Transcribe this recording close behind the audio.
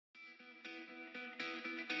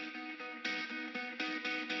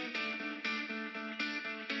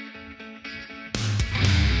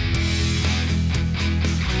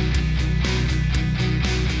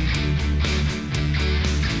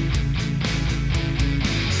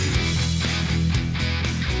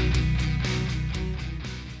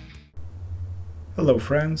Hello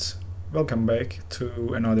friends, welcome back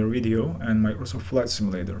to another video and Microsoft Flight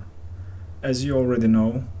Simulator. As you already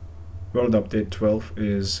know, World Update 12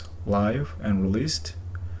 is live and released.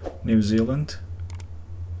 New Zealand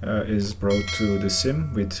is brought to the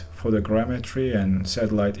sim with photogrammetry and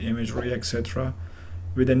satellite imagery, etc.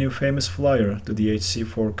 with a new famous flyer, the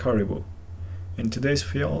DHC-4 Caribou. In today's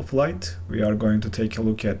flight, we are going to take a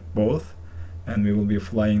look at both, and we will be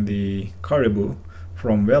flying the Caribou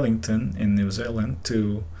from Wellington in New Zealand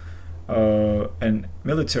to an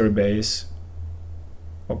military base,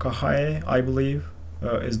 Okahae, I believe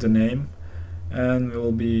is the name, and we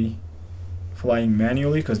will be flying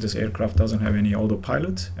manually because this aircraft doesn't have any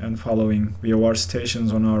autopilot, and following VOR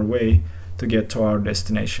stations on our way to get to our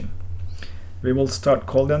destination. We will start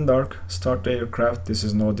cold and dark, start the aircraft. This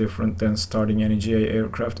is no different than starting any GA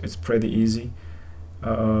aircraft. It's pretty easy,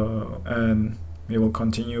 and we will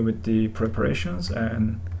continue with the preparations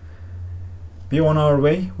and be on our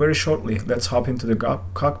way very shortly. Let's hop into the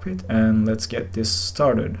cockpit and let's get this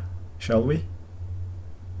started, shall we?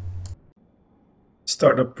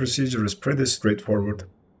 Startup procedure is pretty straightforward.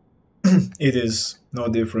 It is no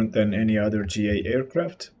different than any other GA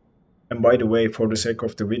aircraft. And by the way, for the sake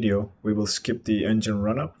of the video, we will skip the engine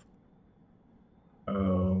run-up.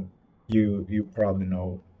 You probably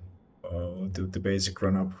know the basic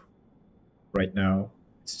run-up. Right now,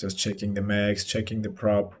 it's just checking the mags, checking the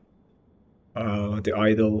prop, the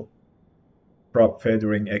idle, prop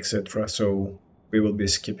feathering, etc. So we will be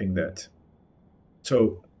skipping that.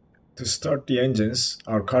 So to start the engines,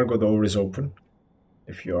 our cargo door is open,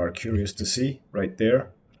 if you are curious to see, right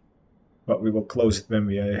there. But we will close it when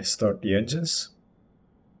we start the engines.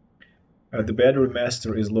 The battery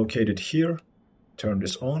master is located here. Turn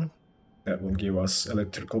this on. That will give us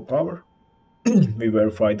electrical power. We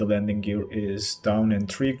verify the landing gear is down and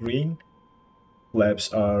 3 green.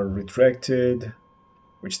 Flaps are retracted,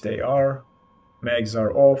 which they are. Mags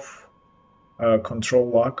are off. Control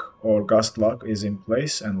lock or gust lock is in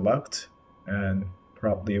place and locked. And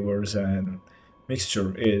prop levers and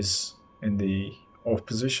mixture is in the off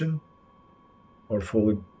position or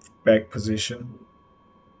fully back position,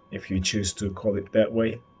 if you choose to call it that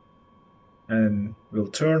way. And we'll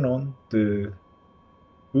turn on the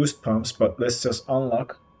boost pumps, but let's just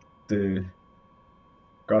unlock the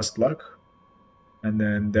gust lock, and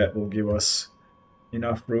then that will give us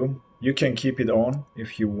enough room. You can keep it on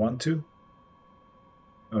if you want to.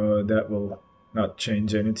 That will not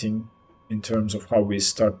change anything in terms of how we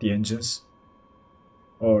start the engines,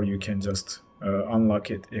 or you can just unlock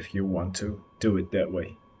it if you want to do it that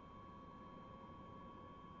way.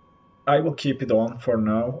 I will keep it on for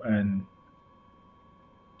now and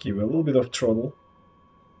give a little bit of throttle.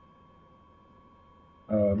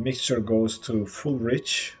 Mixture goes to full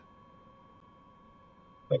rich.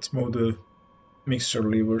 Let's move the mixture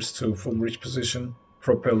levers to full rich position.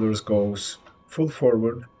 Propellers goes full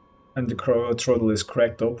forward and the throttle is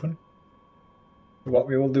cracked open. What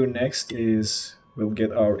we will do next is we'll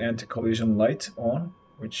get our anti-collision light on,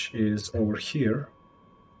 which is over here,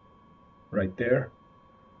 right there.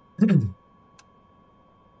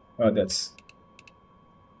 That's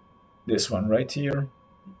this one right here.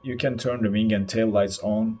 You can turn the wing and tail lights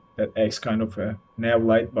on. That acts kind of a nav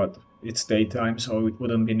light, but it's daytime, so it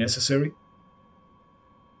wouldn't be necessary.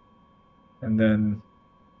 And then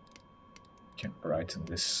you can brighten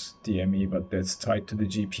this DME, but that's tied to the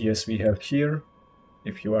GPS we have here.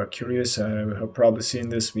 If you are curious, you have probably seen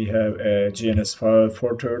this. We have a GNS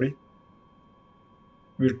 430.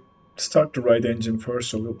 We'll start the right engine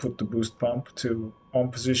first, so we'll put the boost pump to on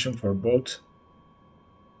position for both.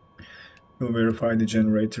 We'll verify the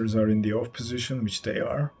generators are in the off position, which they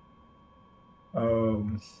are.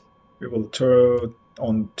 We will turn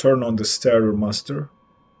on the starter master,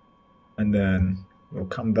 and then we'll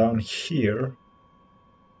come down here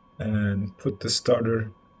and put the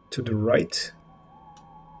starter to the right,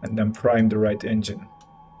 and then prime the right engine.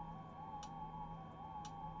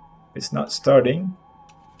 It's not starting.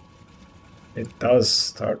 It does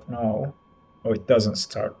start now. Oh, it doesn't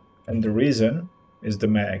start, and the reason is the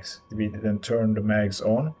mags. We didn't turn the mags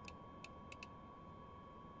on.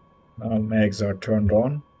 Now mags are turned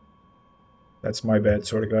on. That's my bad,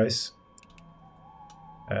 sorry guys.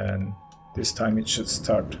 And this time it should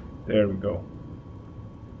start. There we go.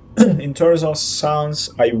 In terms of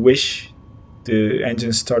sounds, I wish the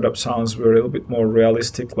engine startup sounds were a little bit more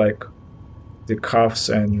realistic, like the coughs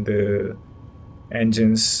and the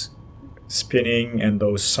engines spinning and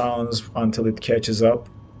those sounds until it catches up,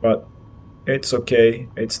 but it's okay,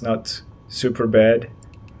 it's not super bad.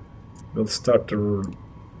 We'll start the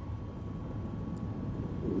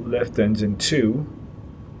left engine too.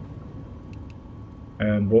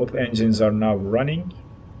 and both engines are now running.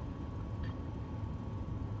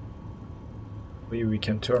 We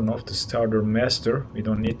can turn off the starter master. We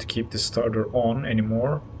don't need to keep the starter on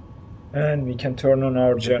anymore. And we can turn on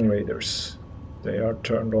our generators. They are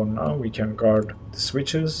turned on now. We can guard the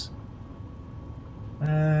switches.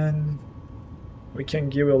 And we can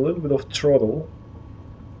give a little bit of throttle.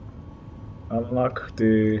 Unlock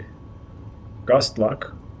the gust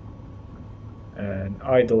lock. And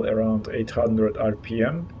idle around 800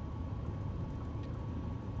 RPM.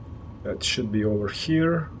 That should be over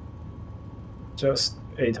here. Just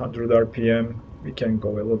 800 RPM. We can go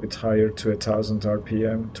a little bit higher to 1000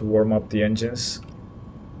 RPM to warm up the engines.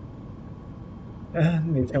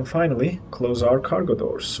 And we can finally close our cargo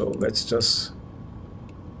doors. So let's just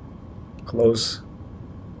close.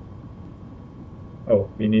 Oh,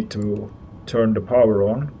 we need to turn the power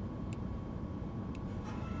on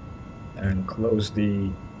and close the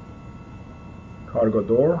cargo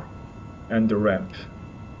door and the ramp.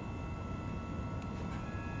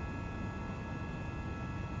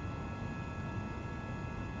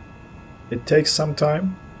 It takes some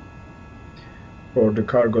time for the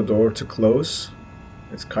cargo door to close.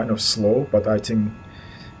 It's kind of slow, but I think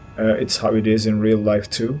it's how it is in real life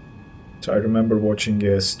too. So I remember watching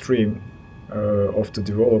a stream of the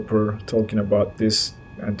developer talking about this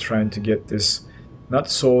and trying to get this not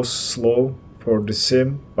so slow for the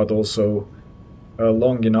sim, but also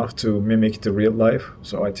long enough to mimic the real life.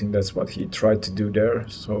 So I think that's what he tried to do there.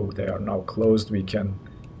 So they are now closed. We can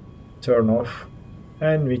turn off.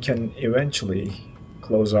 And we can eventually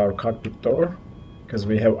close our cockpit door because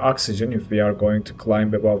we have oxygen. If we are going to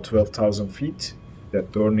climb about 12,000 feet,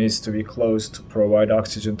 that door needs to be closed to provide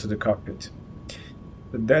oxygen to the cockpit.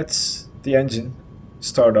 But that's the engine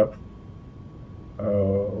startup.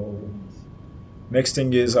 Next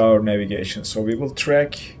thing is our navigation. So we will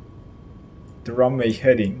track the runway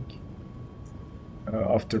heading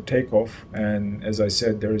after takeoff. And as I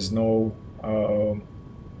said, there is no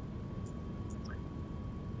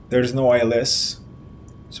ILS,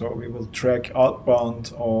 so we will track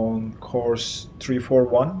outbound on course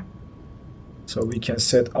 341. So we can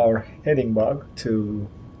set our heading bug to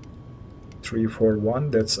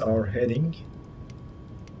 341, that's our heading.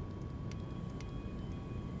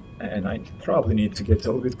 And I probably need to get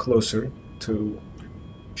a little bit closer to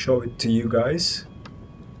show it to you guys.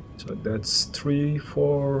 So that's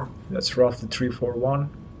that's roughly 341,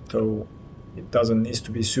 so it doesn't need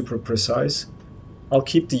to be super precise. I'll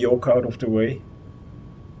keep the yoke out of the way.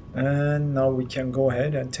 And now we can go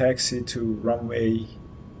ahead and taxi to runway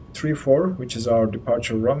 34, which is our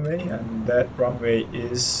departure runway. And that runway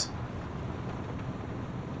is,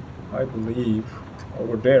 I believe,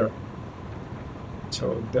 over there.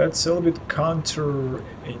 So that's a little bit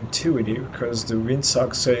counterintuitive because the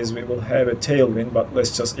windsock says we will have a tailwind, but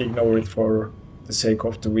let's just ignore it for the sake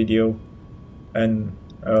of the video. And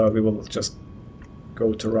we will just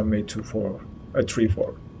go to runway 34.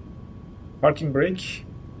 Parking brake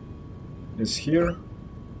is here,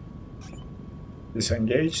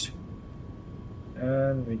 disengaged,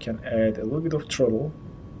 and we can add a little bit of throttle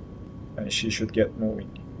and she should get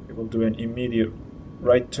moving. We will do an immediate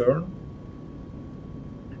right turn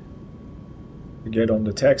to get on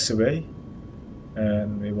the taxiway,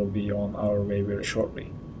 and we will be on our way very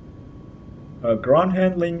shortly. Ground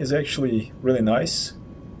handling is actually really nice.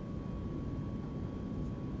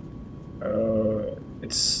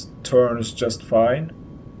 It turns just fine.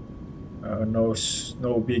 No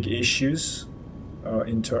big issues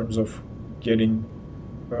in terms of getting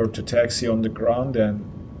her to taxi on the ground and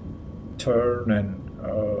turn and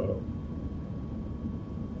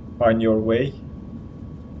find your way.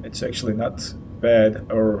 It's actually not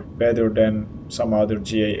bad or better than some other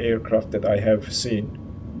GA aircraft that I have seen.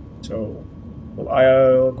 So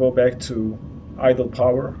I'll go back to idle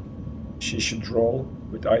power. She should roll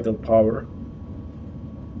with idle power.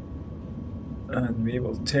 And we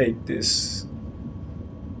will take this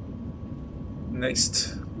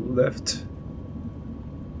next left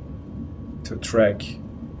to track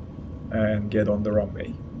and get on the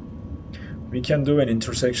runway. We can do an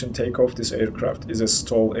intersection takeoff. This aircraft is a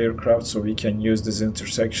stall aircraft, so we can use this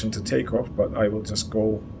intersection to take off, but I will just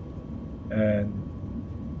go and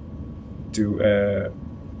do a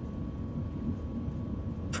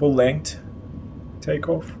full length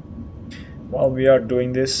takeoff. While we are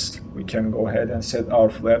doing this, we can go ahead and set our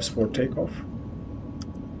flaps for takeoff.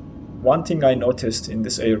 One thing I noticed in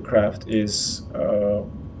this aircraft is,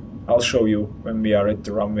 I'll show you when we are at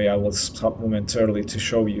the runway. I will stop momentarily to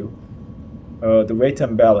show you the weight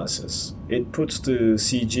and balances. It puts the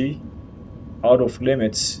CG out of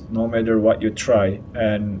limits no matter what you try,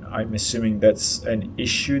 and I'm assuming that's an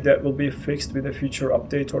issue that will be fixed with a future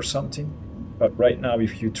update or something. But right now,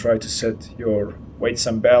 if you try to set your weights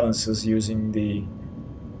and balances using the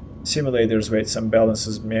simulator's weights and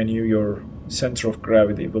balances menu, your center of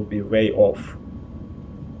gravity will be way off,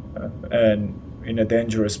 and in a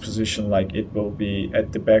dangerous position, like it will be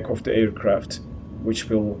at the back of the aircraft, which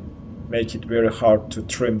will make it very hard to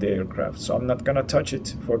trim the aircraft. So I'm not gonna touch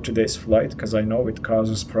it for today's flight because I know it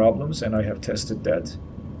causes problems and I have tested that.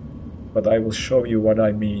 But I will show you what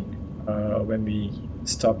I mean when we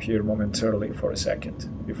stop here momentarily for a second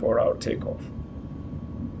before our takeoff.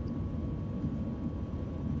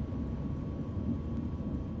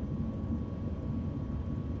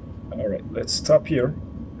 Alright, let's stop here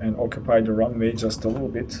and occupy the runway just a little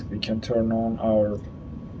bit. We can turn on our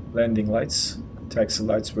landing lights. Taxi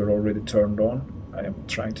lights were already turned on. I am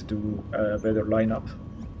trying to do a better lineup.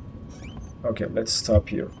 Okay, let's stop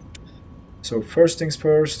here. So first things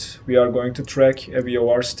first, we are going to track a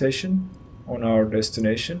VOR station on our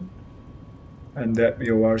destination. And that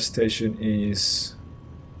VOR station is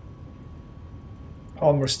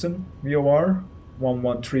Palmerston VOR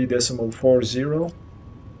 113.40.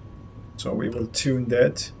 So we will tune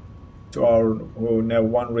that to our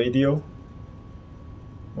NZWN radio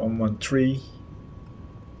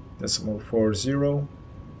 113.40.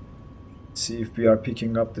 See if we are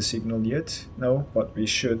picking up the signal yet. No, but we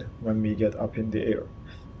should when we get up in the air.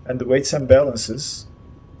 And the weights and balances,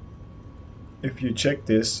 if you check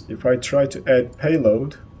this, if I try to add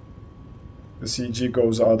payload, the CG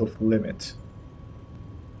goes out of the limit.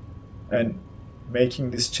 And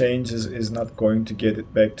making these changes is not going to get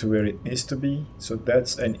it back to where it needs to be. So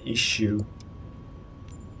that's an issue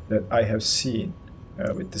that I have seen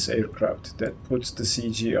with this aircraft, that puts the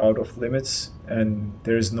CG out of limits, and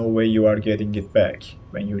there is no way you are getting it back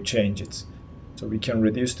when you change it. So we can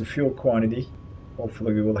reduce the fuel quantity.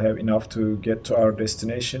 Hopefully we will have enough to get to our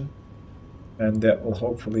destination, and that will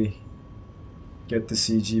hopefully get the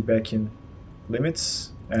CG back in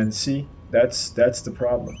limits. And see, that's the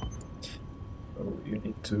problem. So you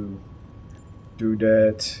need to do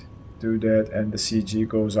that, and the CG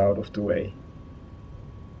goes out of the way.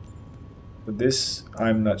 But this,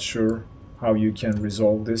 I'm not sure how you can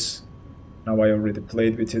resolve this. Now I already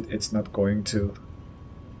played with it, it's not going to.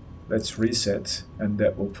 Let's reset, and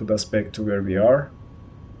that will put us back to where we are,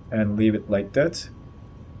 and leave it like that.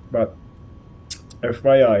 But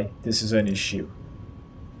FYI, this is an issue.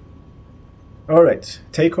 Alright,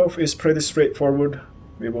 takeoff is pretty straightforward.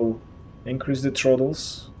 We will increase the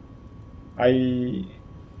throttles.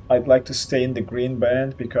 I'd like to stay in the green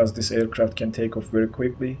band because this aircraft can take off very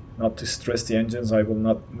quickly. Not to stress the engines, I will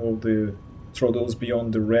not move the throttles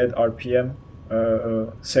beyond the red RPM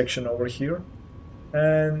section over here.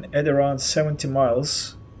 And at around 70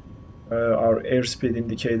 miles, our airspeed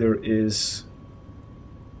indicator is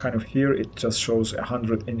kind of here. It just shows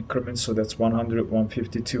 100 increments, so that's 100,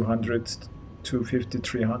 150, 200, 250,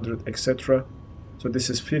 300, etc. So this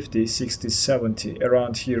is 50, 60, 70.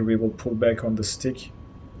 Around here we will pull back on the stick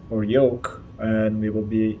or yoke, and we will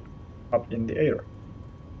be up in the air.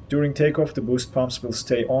 During takeoff, the boost pumps will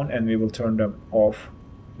stay on and we will turn them off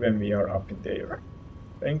when we are up in the air.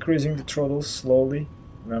 Increasing the throttles slowly.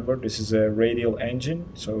 Remember, this is a radial engine,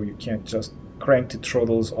 so you can't just crank the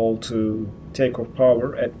throttles all to takeoff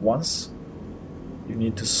power at once. You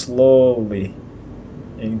need to slowly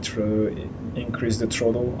increase the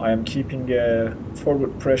throttle. I am keeping a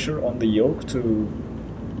forward pressure on the yoke to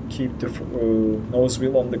keep the nose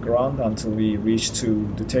wheel on the ground until we reach to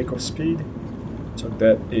the takeoff speed. So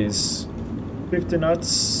that is 50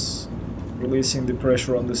 knots, releasing the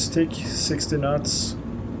pressure on the stick, 60 knots.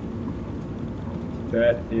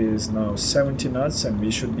 That is now 70 knots, and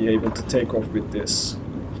we should be able to take off with this.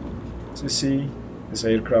 So you see, this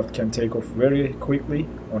aircraft can take off very quickly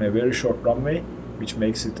on a very short runway, which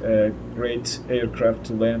makes it a great aircraft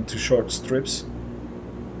to land to short strips,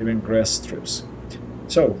 even grass strips.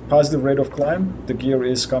 So, positive rate of climb, the gear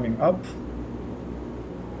is coming up.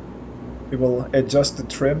 We will adjust the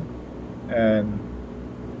trim and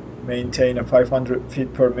maintain a 500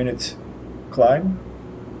 feet per minute climb.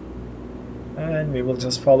 And we will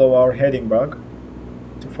just follow our heading bug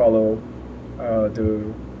to follow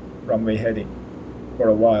the runway heading for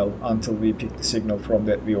a while until we pick the signal from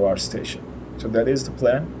that VOR station. So that is the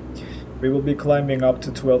plan. We will be climbing up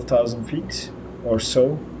to 12,000 feet or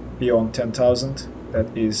so, beyond 10,000.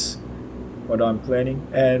 That is what I'm planning.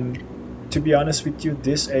 And to be honest with you,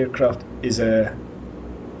 this aircraft is a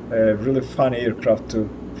really fun aircraft to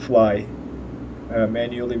fly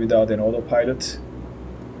manually without an autopilot.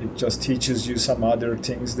 It just teaches you some other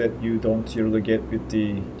things that you don't usually get with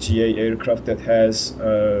the GA aircraft that has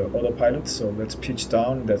autopilot. So let's pitch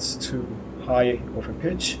down. That's too high of a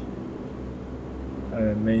pitch.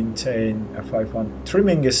 Maintain a 500.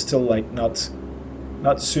 Trimming is still like not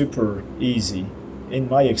super easy in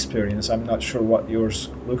my experience. I'm not sure what yours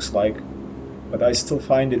looks like, but I still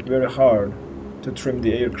find it very hard to trim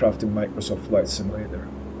the aircraft in Microsoft Flight Simulator.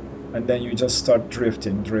 And then you just start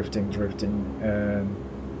drifting, and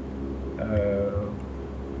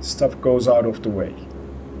stuff goes out of the way.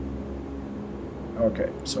 Okay,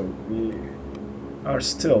 so we are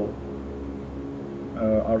still,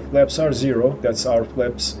 our flaps are 0, that's our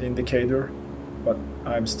flaps indicator, but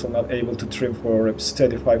I'm still not able to trim for a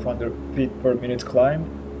steady 500 feet per minute climb.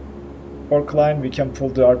 For climb, we can pull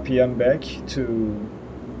the RPM back to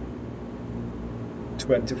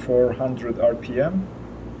 2400 RPM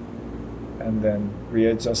and then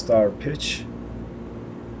readjust our pitch,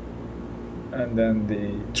 and then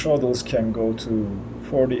the throttles can go to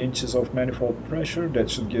 40 inches of manifold pressure. That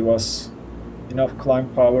should give us enough climb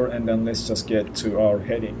power, and then let's just get to our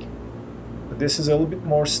heading. But this is a little bit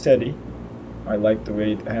more steady. I like the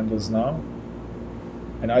way it handles now,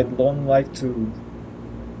 and I don't like to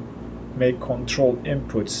make control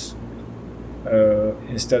inputs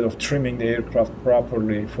instead of trimming the aircraft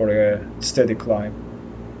properly for a steady climb.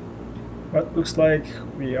 But looks like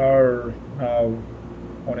we are now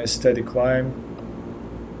on a steady climb,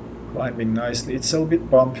 climbing nicely. It's a little bit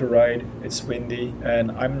bumpy ride, it's windy,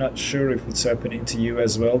 and I'm not sure if it's happening to you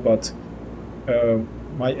as well, but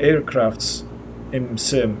my aircrafts in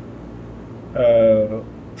sim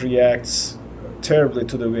reacts terribly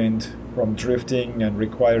to the wind, from drifting and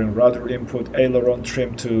requiring rudder input, aileron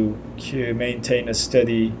trim to maintain a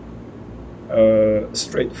steady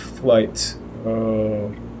straight flight.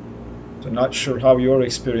 So not sure how your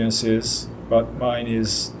experience is, but mine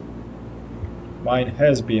has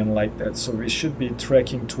been like that. So we should be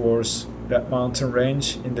trekking towards that mountain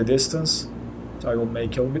range in the distance. So I will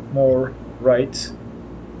make a little bit more right,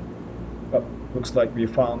 but looks like we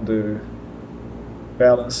found the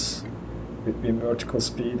balance between vertical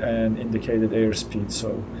speed and indicated airspeed.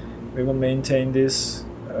 So we will maintain this,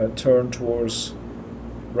 turn towards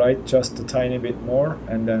right just a tiny bit more,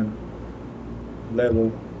 and then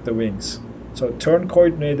level the wings. So turn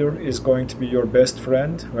coordinator is going to be your best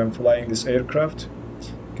friend when flying this aircraft,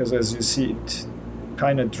 because as you see it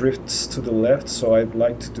kind of drifts to the left. So I'd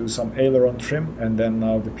like to do some aileron trim, and then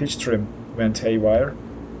now the pitch trim went haywire,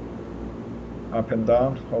 up and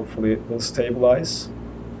down. Hopefully it will stabilize,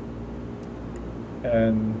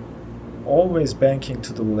 and always banking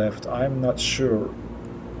to the left. I'm not sure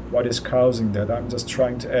what is causing that. I'm just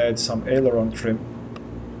trying to add some aileron trim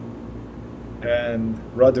and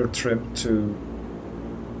rudder trim to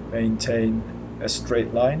maintain a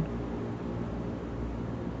straight line.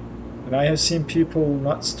 And I have seen people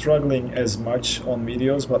not struggling as much on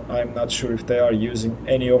videos, but I'm not sure if they are using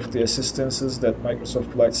any of the assistances that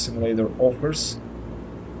Microsoft Flight Simulator offers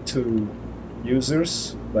to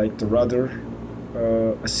users, like the rudder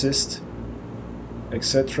assist,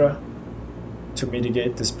 etc., to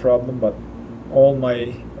mitigate this problem. But all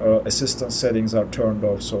my assistance settings are turned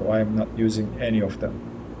off, so I am not using any of them.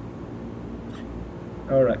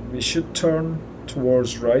 Alright, we should turn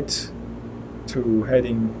towards right to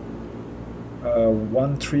heading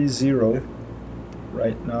 130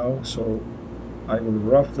 right now, so I will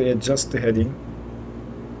roughly adjust the heading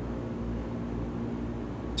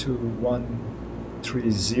to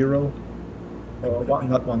 130,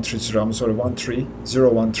 not 130, I'm sorry,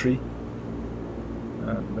 13013.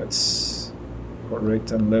 Let's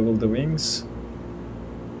correct and level the wings.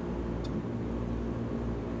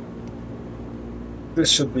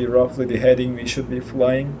 This should be roughly the heading we should be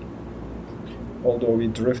flying. Although we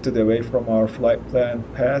drifted away from our flight plan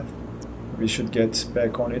path, we should get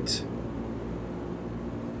back on it.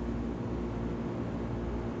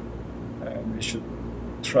 And we should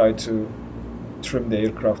try to trim the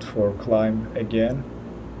aircraft for climb again.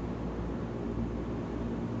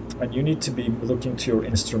 And you need to be looking to your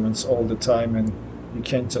instruments all the time, and you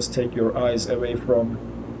can't just take your eyes away from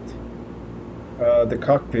the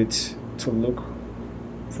cockpit to look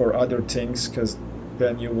for other things, because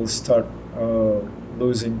then you will start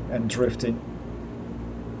losing and drifting.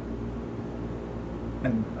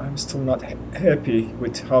 And I'm still not happy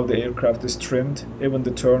with how the aircraft is trimmed. Even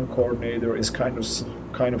the turn coordinator is kind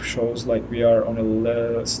of shows like we are on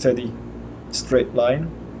a steady straight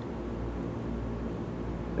line.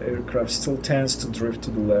 The aircraft still tends to drift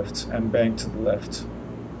to the left and bank to the left.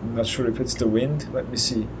 I'm not sure if it's the wind. Let me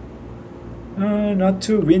see. Not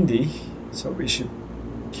too windy, so we should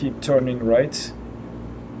keep turning right.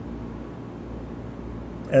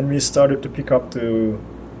 and we started to pick up the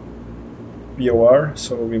VOR,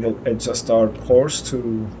 so we will adjust our course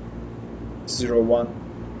to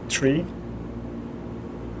 013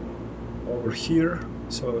 over here.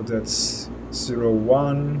 So that's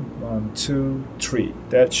 01123.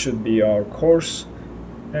 That should be our course,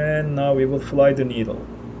 and now we will fly the needle.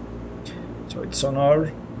 So it's on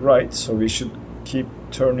our right, so we should keep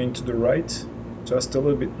turning to the right just a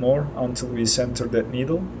little bit more until we center that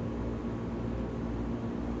needle,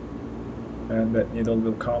 and that needle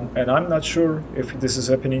will come. And I'm not sure if this is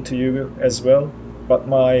happening to you as well, but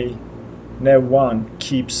my NZWN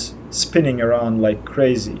keeps spinning around like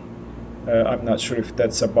crazy. I'm not sure if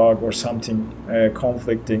that's a bug or something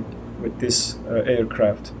conflicting with this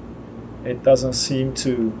aircraft. It doesn't seem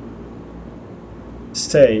to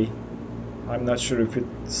stay. I'm not sure if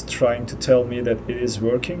it's trying to tell me that it is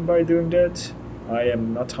working by doing that. I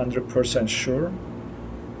am not 100% sure,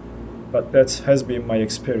 but that has been my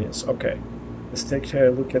experience. Okay, let's take a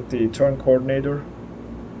look at the turn coordinator.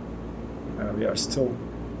 We are still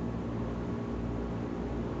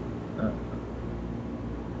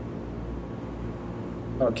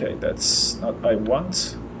okay, that's not what I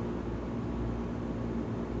want.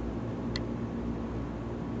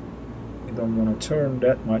 I don't want to turn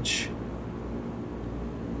that much.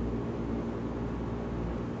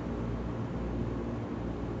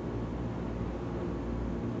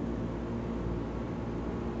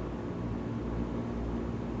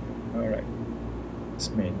 Alright, let's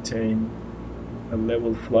maintain a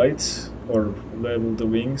level flight, or level the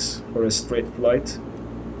wings for a straight flight.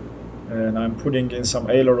 And I'm putting in some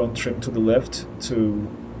aileron trim to the left to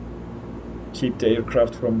keep the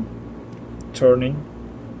aircraft from turning.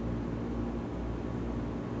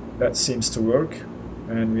 That seems to work,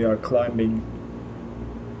 and we are climbing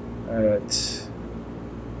at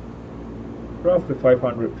roughly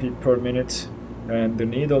 500 feet per minute, and the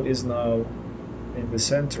needle is now in the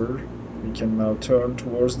center. We can now turn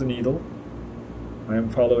towards the needle. I am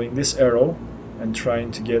following this arrow and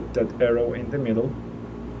trying to get that arrow in the middle,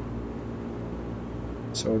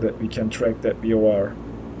 so that we can track that VOR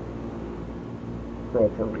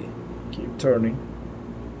properly. Keep turning,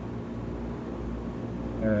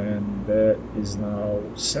 and that is now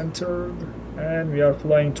centered, and we are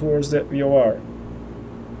flying towards that VOR.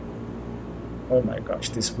 Oh my gosh,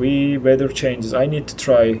 this weather changes. I need to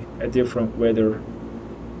try a different weather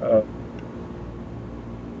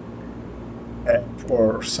app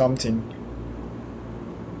or something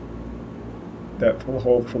that will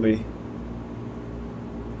hopefully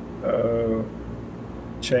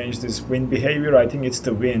change this wind behavior. I think it's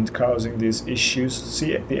the wind causing these issues.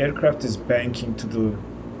 See, the aircraft is banking to the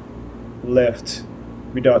left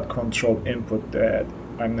without control input that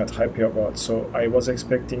I'm not happy about. So I was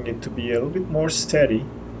expecting it to be a little bit more steady,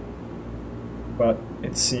 but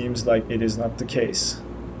it seems like it is not the case.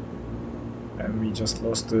 And we just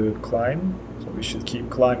lost the climb, so we should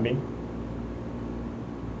keep climbing.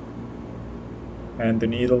 And the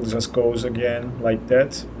needle just goes again like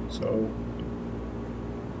that. So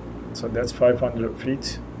that's 500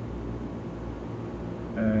 feet,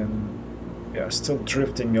 and we are still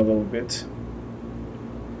drifting a little bit.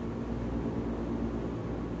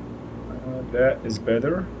 That is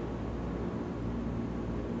better.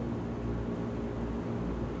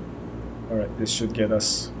 Alright, this should get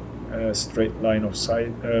us a straight line of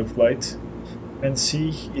sight flight. And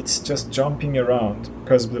see, it's just jumping around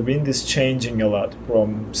because the wind is changing a lot.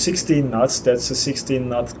 From 16 knots, that's a 16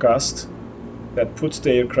 knot gust that puts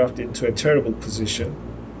the aircraft into a terrible position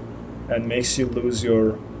and makes you lose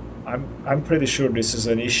your... I'm pretty sure this is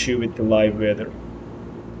an issue with the live weather.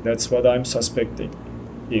 That's what I'm suspecting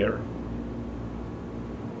here.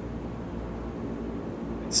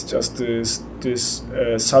 It's just this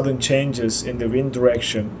sudden changes in the wind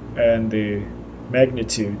direction and the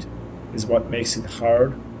magnitude is what makes it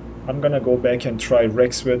hard. I'm gonna go back and try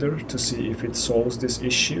Rex weather to see if it solves this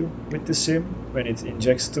issue with the sim when it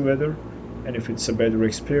injects the weather and if it's a better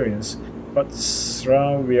experience. But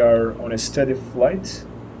now we are on a steady flight.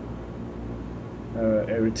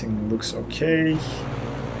 Everything looks okay,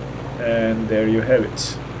 and there you have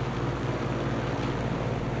it.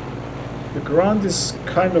 The ground is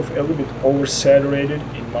kind of a little bit oversaturated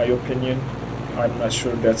in my opinion. I'm not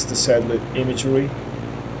sure that's the satellite imagery.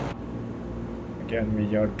 Again,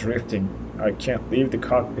 we are drifting. I can't leave the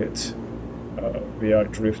cockpit. We are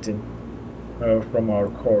drifting from our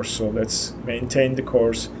course, so let's maintain the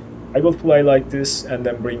course. I will fly like this and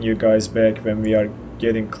then bring you guys back when we are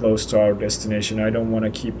getting close to our destination. I don't want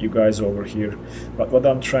to keep you guys over here, but what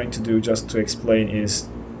I'm trying to do, just to explain, is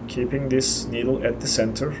keeping this needle at the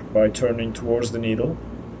center by turning towards the needle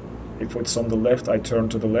If it's on the left, I turn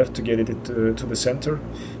to the left to get it to the center.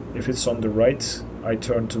 If it's on the right, I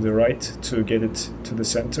turn to the right to get it to the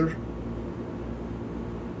center.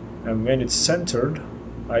 And when it's centered,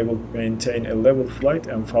 I will maintain a level flight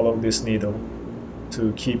and follow this needle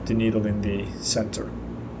to keep the needle in the center.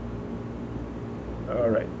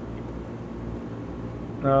 Alright.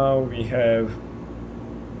 Now we have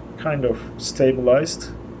kind of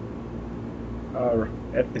stabilized our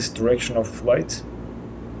at this direction of flight.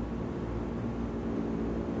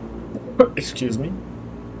 Excuse me.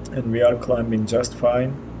 And we are climbing just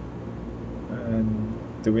fine. And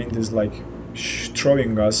the wind is like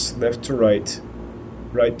throwing us left to right,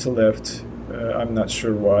 right to left. I'm not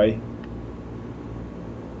sure why.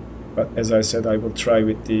 But as I said, I will try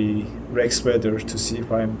with the Rex weather to see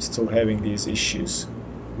if I'm still having these issues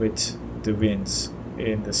with the winds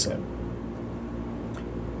in the sim.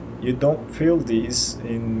 You don't feel these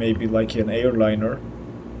in maybe like an airliner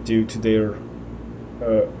due to their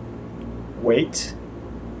weight,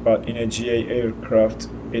 but in a GA aircraft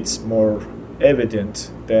it's more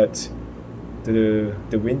evident that the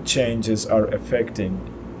wind changes are affecting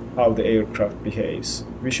how the aircraft behaves.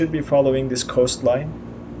 We should be following this coastline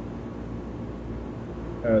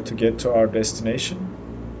to get to our destination,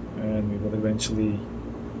 and we will eventually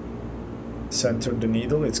center the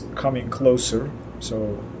needle. It's coming closer,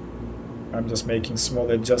 so I'm just making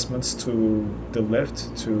small adjustments to the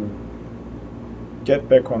left to get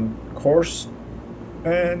back on course,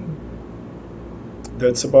 and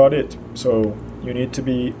that's about it. So you need to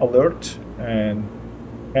be alert and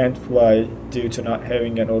fly due to not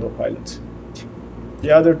having an autopilot. The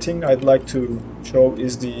other thing I'd like to show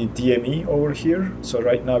is the DME over here. So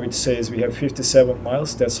right now it says we have 57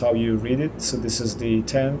 miles. That's how you read it. So this is the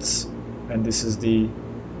tenths and this is the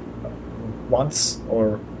ones,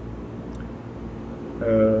 or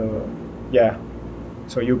yeah,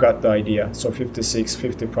 so you got the idea. So 56,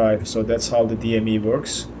 55, so that's how the DME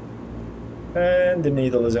works. And the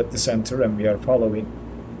needle is at the center and we are following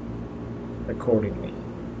accordingly.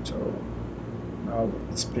 So now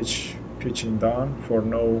it's pitching down for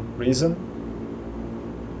no reason.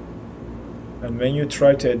 And when you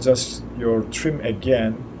try to adjust your trim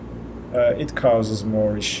again, it causes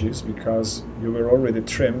more issues because you were already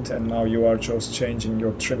trimmed and now you are just changing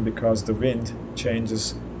your trim because the wind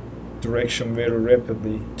changes direction very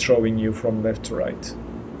rapidly, throwing you from left to right.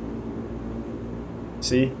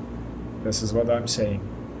 See, this is what I'm saying.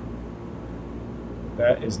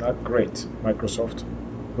 That is not great, Microsoft.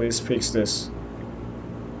 Please fix this.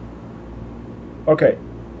 Okay,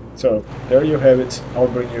 so there you have it. I'll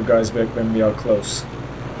bring you guys back when we are close.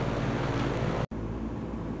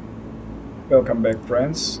 Welcome back,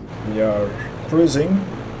 friends. We are cruising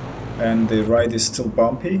and the ride is still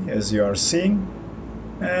bumpy, as you are seeing,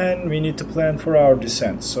 and we need to plan for our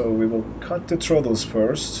descent. So we will cut the throttles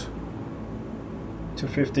first to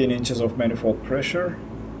 15 inches of manifold pressure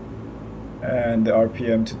and the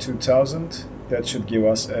RPM to 2000. That should give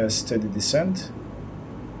us a steady descent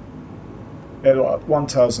at about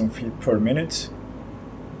 1000 feet per minute.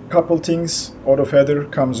 Couple things, auto feather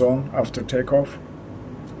comes on after takeoff,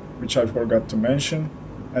 which I forgot to mention,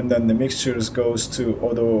 and then the mixtures goes to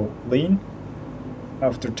auto lean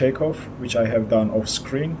after takeoff, which I have done off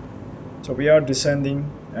screen. So we are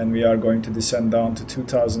descending and we are going to descend down to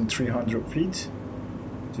 2300 feet.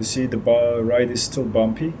 You see the ride is still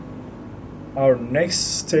bumpy. Our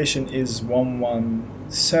next station is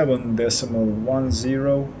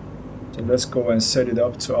 117.10. So let's go and set it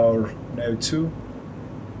up to our NZOH.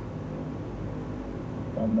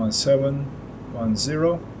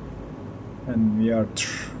 117.10. And we are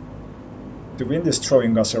the wind is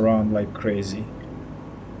throwing us around like crazy.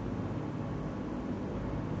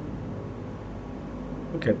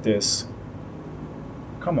 Look at this.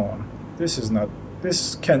 Come on, this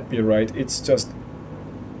can't be right. It's just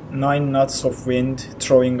 9 knots of wind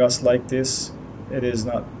throwing us like this. It is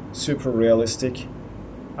not super realistic.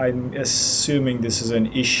 I'm assuming this is an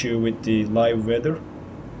issue with the live weather.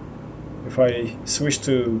 If I switch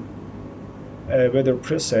to a weather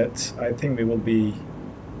preset, I think we will be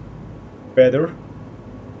better,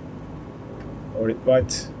 or it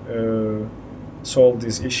might solve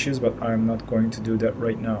these issues, but I'm not going to do that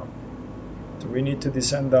right now. So we need to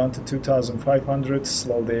descend down to 2500,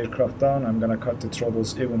 slow the aircraft down. I'm gonna cut the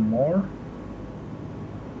throttles even more,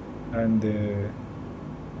 and the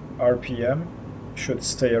RPM should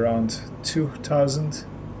stay around 2000,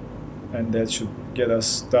 and that should get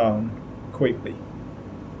us down quickly.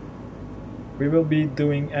 We will be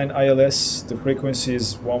doing an ILS. The frequency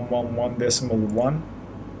is 111.1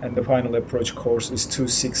 and the final approach course is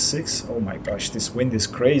 266. Oh my gosh, this wind is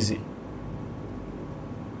crazy.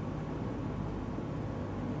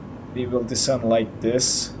 we will descend like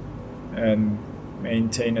this and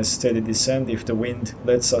maintain a steady descent. If the wind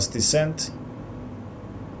lets us descend,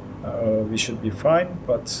 we should be fine,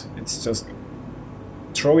 but it's just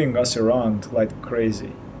throwing us around like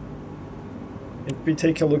crazy. If we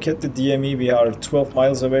take a look at the DME, we are 12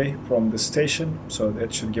 miles away from the station, so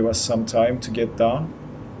that should give us some time to get down.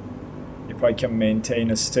 If I can maintain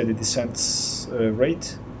a steady descent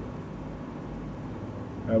rate.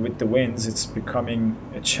 With the winds, it's becoming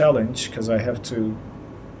a challenge because I have to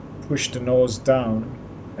push the nose down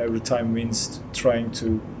every time wind's trying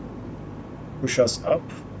to push us up.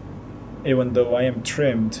 Even though I am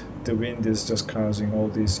trimmed, the wind is just causing all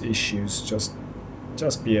these issues.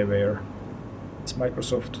 Just be aware. This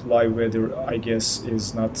Microsoft Live Weather, I guess,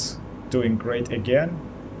 is not doing great again.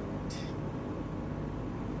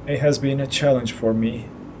 It has been a challenge for me.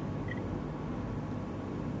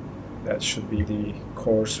 That should be the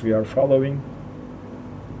course we are following.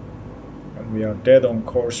 And we are dead on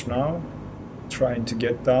course now, trying to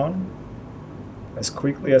get down as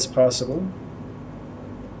quickly as possible,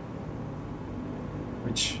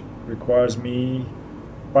 which requires me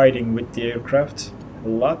fighting with the aircraft a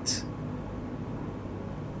lot.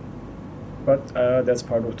 But that's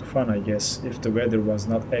part of the fun, I guess, if the weather was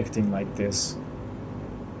not acting like this.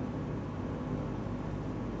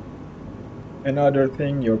 Another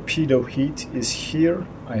thing, your P2 heat is here.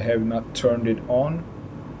 I have not turned it on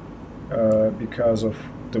because of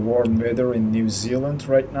the warm weather in New Zealand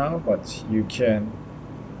right now, but you can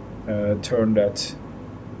turn that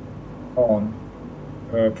on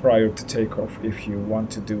prior to takeoff if you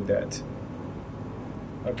want to do that.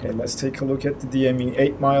 Okay, let's take a look at the DME.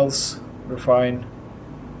 8 miles, we're fine.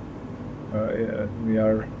 We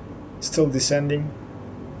are still descending.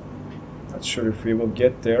 Not sure if we will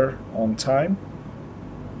get there on time.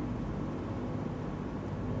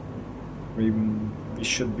 We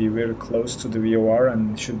should be very close to the VOR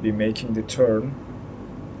and should be making the turn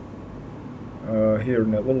here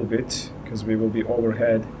in a little bit, because we will be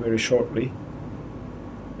overhead very shortly.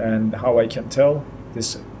 And how I can tell,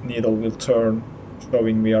 this needle will turn,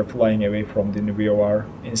 showing we are flying away from the VOR.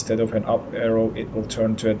 Instead of an up arrow, it will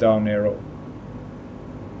turn to a down arrow.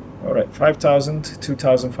 Alright, 5,000,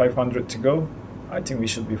 2,500 to go. I think we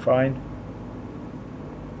should be fine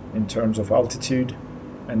in terms of altitude.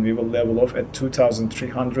 And we will level off at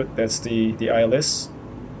 2,300, that's the ILS.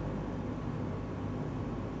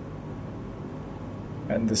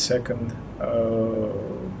 And the second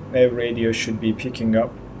nav radio should be picking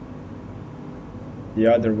up the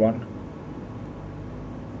other one.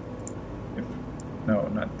 No,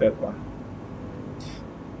 not that one.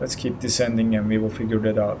 Let's keep descending and we will figure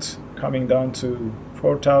that out. Coming down to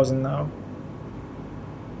 4,000 now.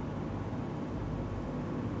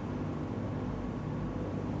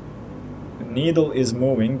 The needle is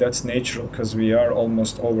moving, that's natural because we are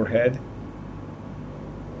almost overhead.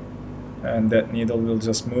 And that needle will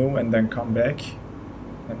just move and then come back.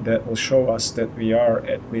 And that will show us that we are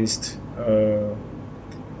at least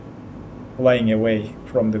flying away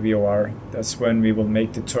from the VOR. That's when we will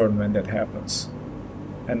make the turn when that happens.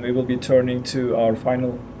 And we will be turning to our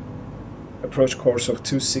final approach course of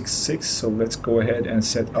 266, so let's go ahead and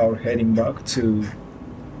set our heading back to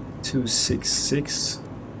 266.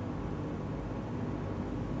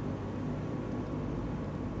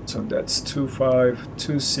 So that's 25,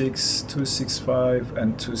 26, 265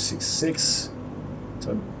 and 266.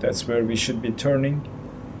 So that's where we should be turning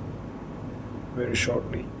very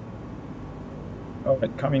shortly.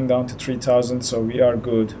 Alright, coming down to 3,000, so we are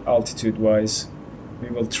good altitude wise. We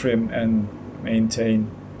will trim and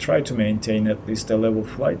try to maintain at least a level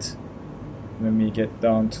flight when we get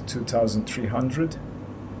down to 2,300.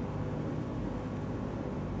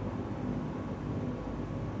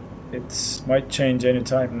 It might change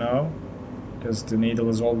anytime now because the needle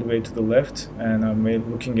is all the way to the left and I'm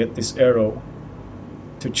looking at this arrow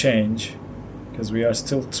to change because we are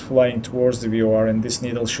still flying towards the VOR and this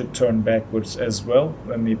needle should turn backwards as well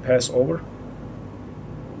when we pass over.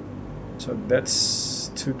 So that's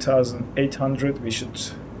 2,800. We should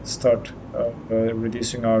start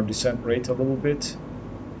reducing our descent rate a little bit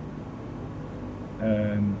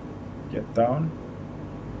and get down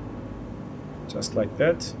just like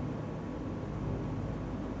that.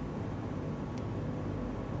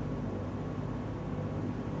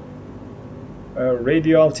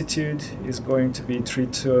 Radio altitude is going to be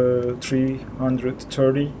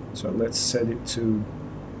 330, so let's set it to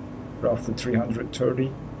roughly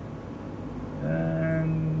 330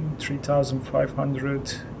 and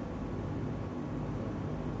 3,500.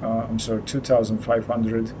 I'm sorry,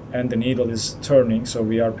 2,500, and the needle is turning, so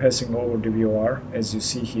we are passing over the VOR as you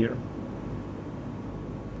see here.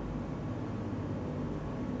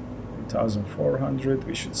 1400.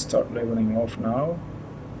 We should start leveling off now.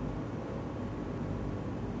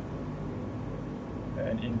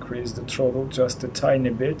 And increase the throttle just a tiny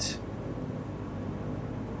bit.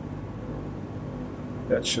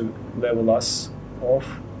 That should level us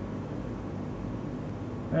off.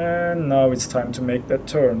 And now it's time to make that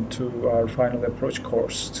turn to our final approach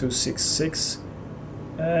course, 266.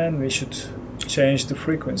 And we should change the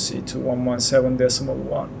frequency to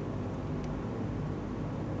 117.1.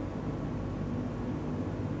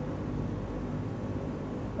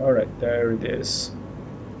 Alright, there it is.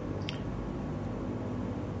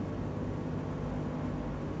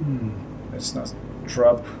 Let's not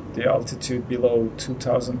drop the altitude below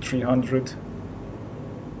 2300.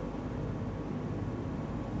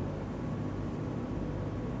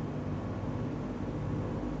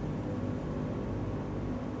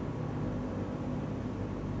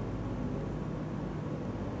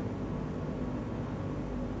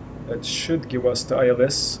 That should give us the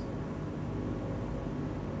ILS.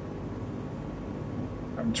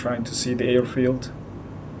 I'm trying to see the airfield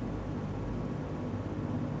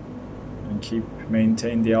and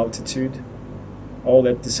maintain the altitude all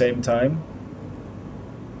at the same time.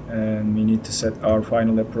 And we need to set our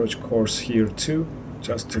final approach course here too,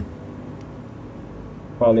 just to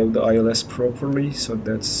follow the ILS properly. So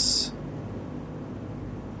that's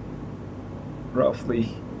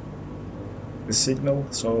roughly the signal,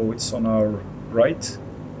 so it's on our right.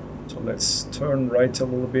 So let's turn right a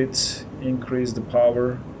little bit, increase the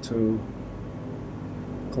power to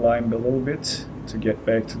climb a little bit to get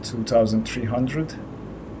back to 2300.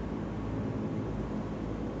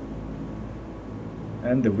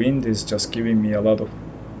 And the wind is just giving me a lot of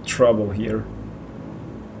trouble here.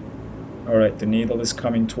 Alright, the needle is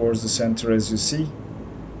coming towards the center, as you see.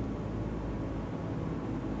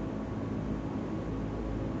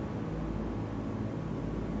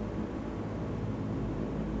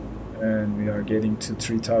 And we are getting to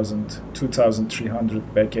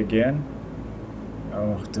 2300 back again.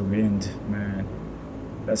 Oh, the wind, man.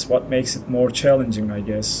 That's what makes it more challenging, I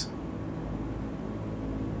guess.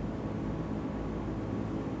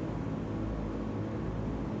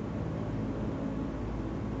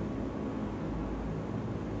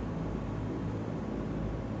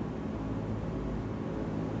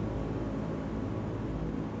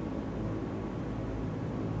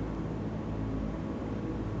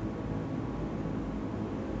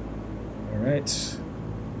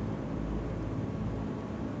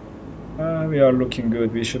 We are looking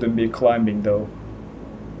good. We shouldn't be climbing though.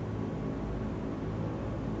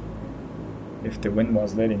 If the wind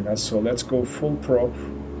was letting us. So let's go full prop.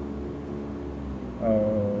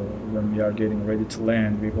 When we are getting ready to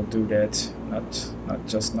land, we will do that. Not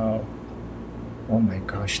just now. Oh my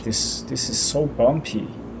gosh, this is so bumpy.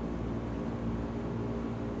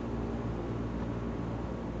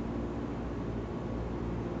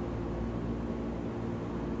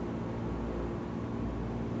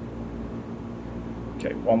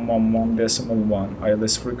 Okay, 111.1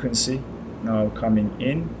 ILS frequency now coming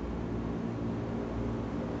in.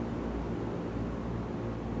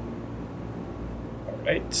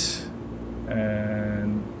 Alright,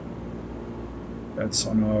 and that's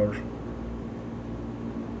on our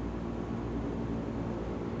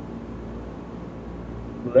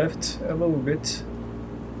left a little bit.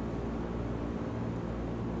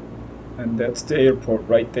 And that's the airport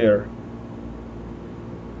right there.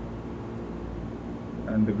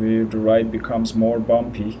 And the ride becomes more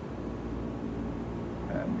bumpy,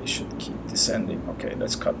 and we should keep descending. Okay,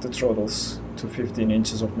 let's cut the throttles to 15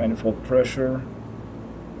 inches of manifold pressure,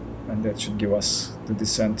 and that should give us the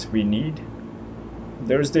descent we need.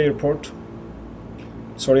 There's the airport.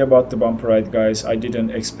 Sorry about the bumper ride, guys. I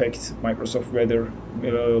didn't expect Microsoft Weather,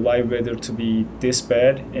 Live Weather to be this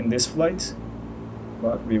bad in this flight,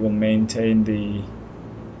 but we will maintain the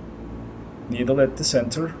needle at the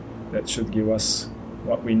center. That should give us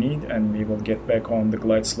what we need, and we will get back on the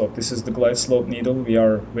glide slope. This is the glide slope needle. We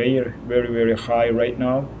are very high right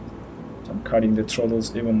now, so I'm cutting the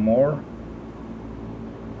throttles even more.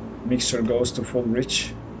 Mixture goes to full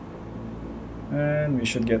reach, and we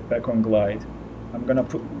should get back on glide. I'm gonna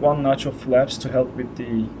put one notch of flaps to help with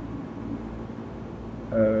the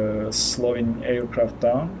slowing aircraft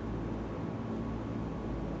down.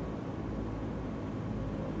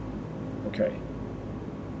 Okay,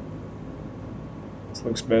 this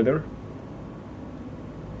looks better.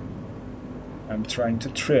 I'm trying to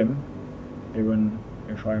trim, even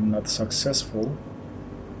if I'm not successful,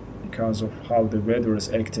 because of how the weather is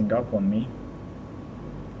acting up on me.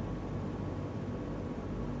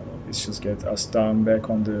 This should get us down back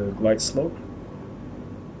on the glide slope.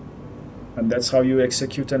 And that's how you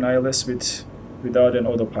execute an ILS without an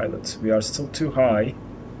autopilot. We are still too high.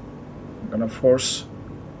 I'm gonna force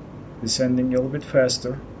descending a little bit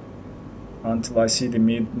faster until I see the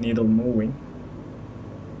needle moving.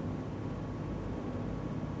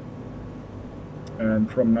 And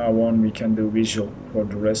from now on we can do visual for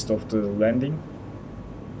the rest of the landing.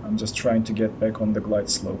 I'm just trying to get back on the glide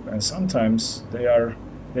slope, and sometimes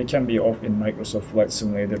they can be off in Microsoft Flight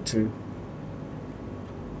Simulator too.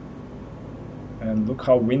 And look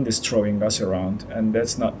how wind is throwing us around, and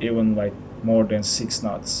that's not even like more than 6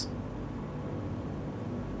 knots.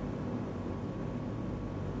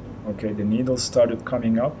 Okay, the needle started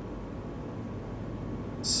coming up.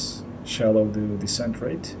 Let's shallow the descent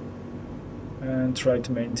rate and try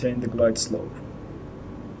to maintain the glide slope.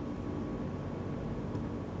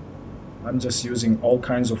 I'm just using all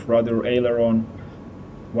kinds of rudder, aileron,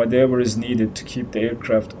 whatever is needed to keep the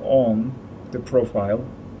aircraft on the profile.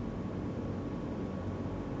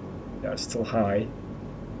 They are still high.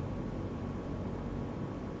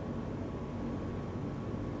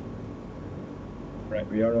 Right,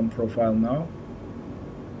 we are on profile now.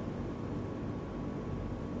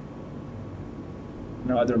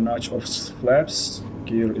 Another notch of flaps.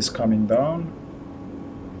 Gear is coming down.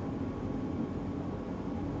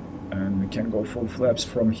 And we can go full flaps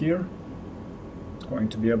from here. It's going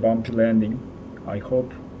to be a bumpy landing. I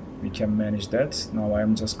hope we can manage that. Now I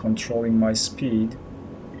am just controlling my speed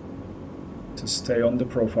to stay on the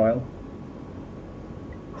profile.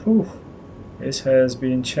 Whew, this has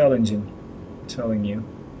been challenging, I'm telling you.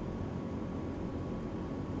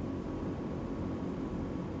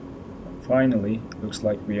 Finally, looks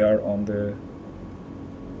like we are on the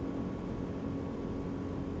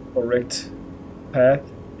correct path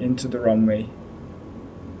into the runway.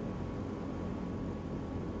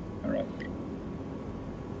 Alright.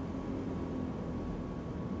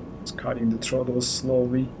 It's cutting the throttle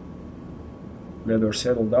slowly. Let her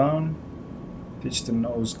settle down. Pitch the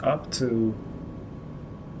nose up to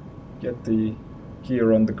get the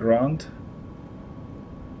gear on the ground.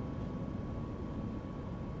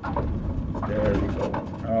 There we go.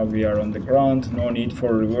 Now we are on the ground. No need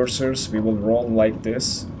for reversers. We will roll like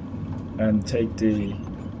this and take the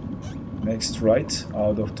next right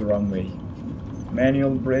out of the runway.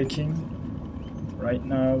 Manual braking right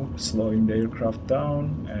now, slowing the aircraft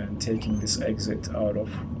down and taking this exit out of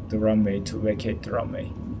the runway to vacate the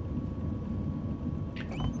runway.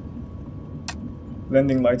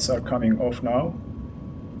 Landing lights are coming off now,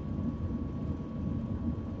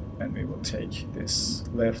 and we will take this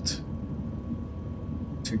left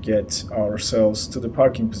to get ourselves to the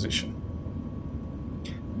parking position.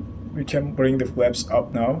 We can bring the flaps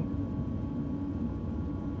up now.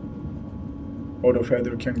 Auto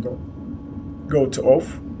feather can go to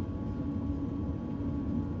off,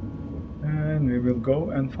 and we will go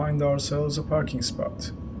and find ourselves a parking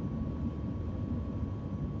spot.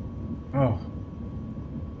 Oh,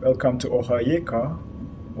 welcome to Ohieka,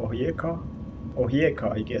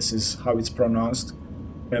 I guess is how it's pronounced,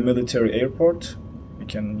 a military airport. We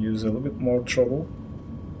can use a little bit more trouble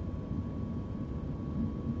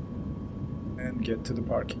and get to the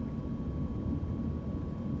parking.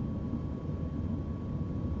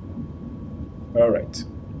 Alright,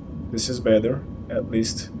 this is better. At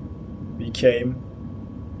least we came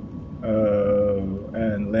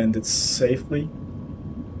and landed safely.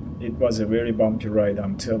 It was a very bumpy ride,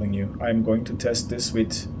 I'm telling you. I'm going to test this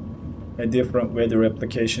with a different weather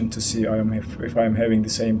application to see if I'm having the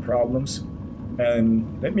same problems.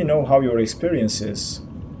 And let me know how your experience is.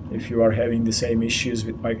 If you are having the same issues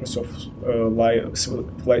with Microsoft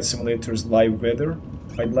Flight Simulator's Live Weather,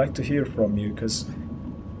 I'd like to hear from you, because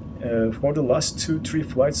for the last 2-3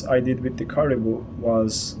 flights I did with the Caribou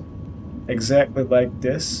was exactly like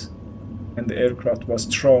this, and the aircraft was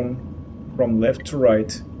thrown from left to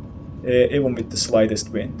right, even with the slightest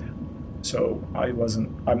wind. So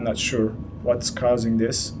I'm not sure what's causing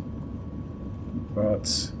this,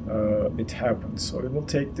 but it happened. So we will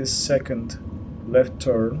take this second left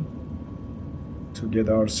turn to get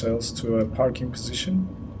ourselves to a parking position,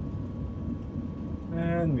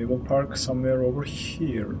 and we will park somewhere over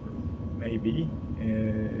here, maybe,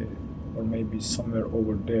 or maybe somewhere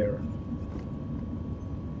over there.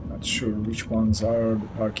 Not sure which ones are the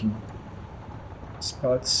parking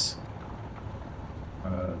spots.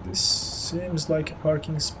 This seems like a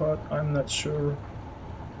parking spot, I'm not sure.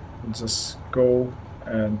 We'll just go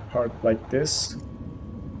and park like this.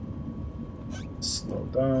 Slow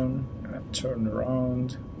down and turn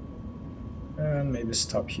around and maybe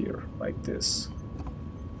stop here like this.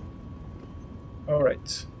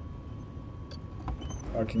 Alright,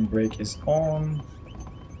 parking brake is on.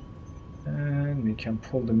 And we can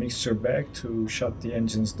pull the mixture back to shut the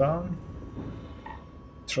engines down.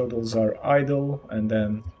 Throttles are idle, and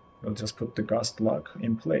then we'll just put the gust lock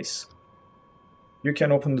in place. You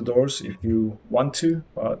can open the doors if you want to,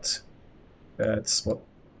 but that's not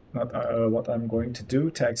what I'm going to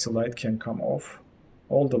do. Taxi light can come off.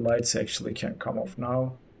 All the lights actually can come off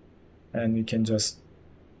now, and we can just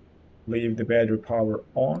leave the battery power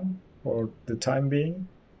on for the time being.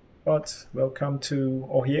 But welcome to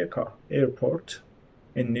Ohieka Airport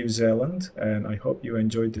in New Zealand, and I hope you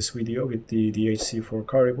enjoyed this video with the DHC-4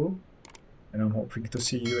 Caribou, and I'm hoping to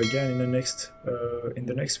see you again in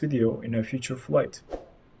the next video in a future flight.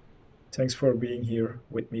 Thanks for being here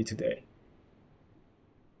with me today.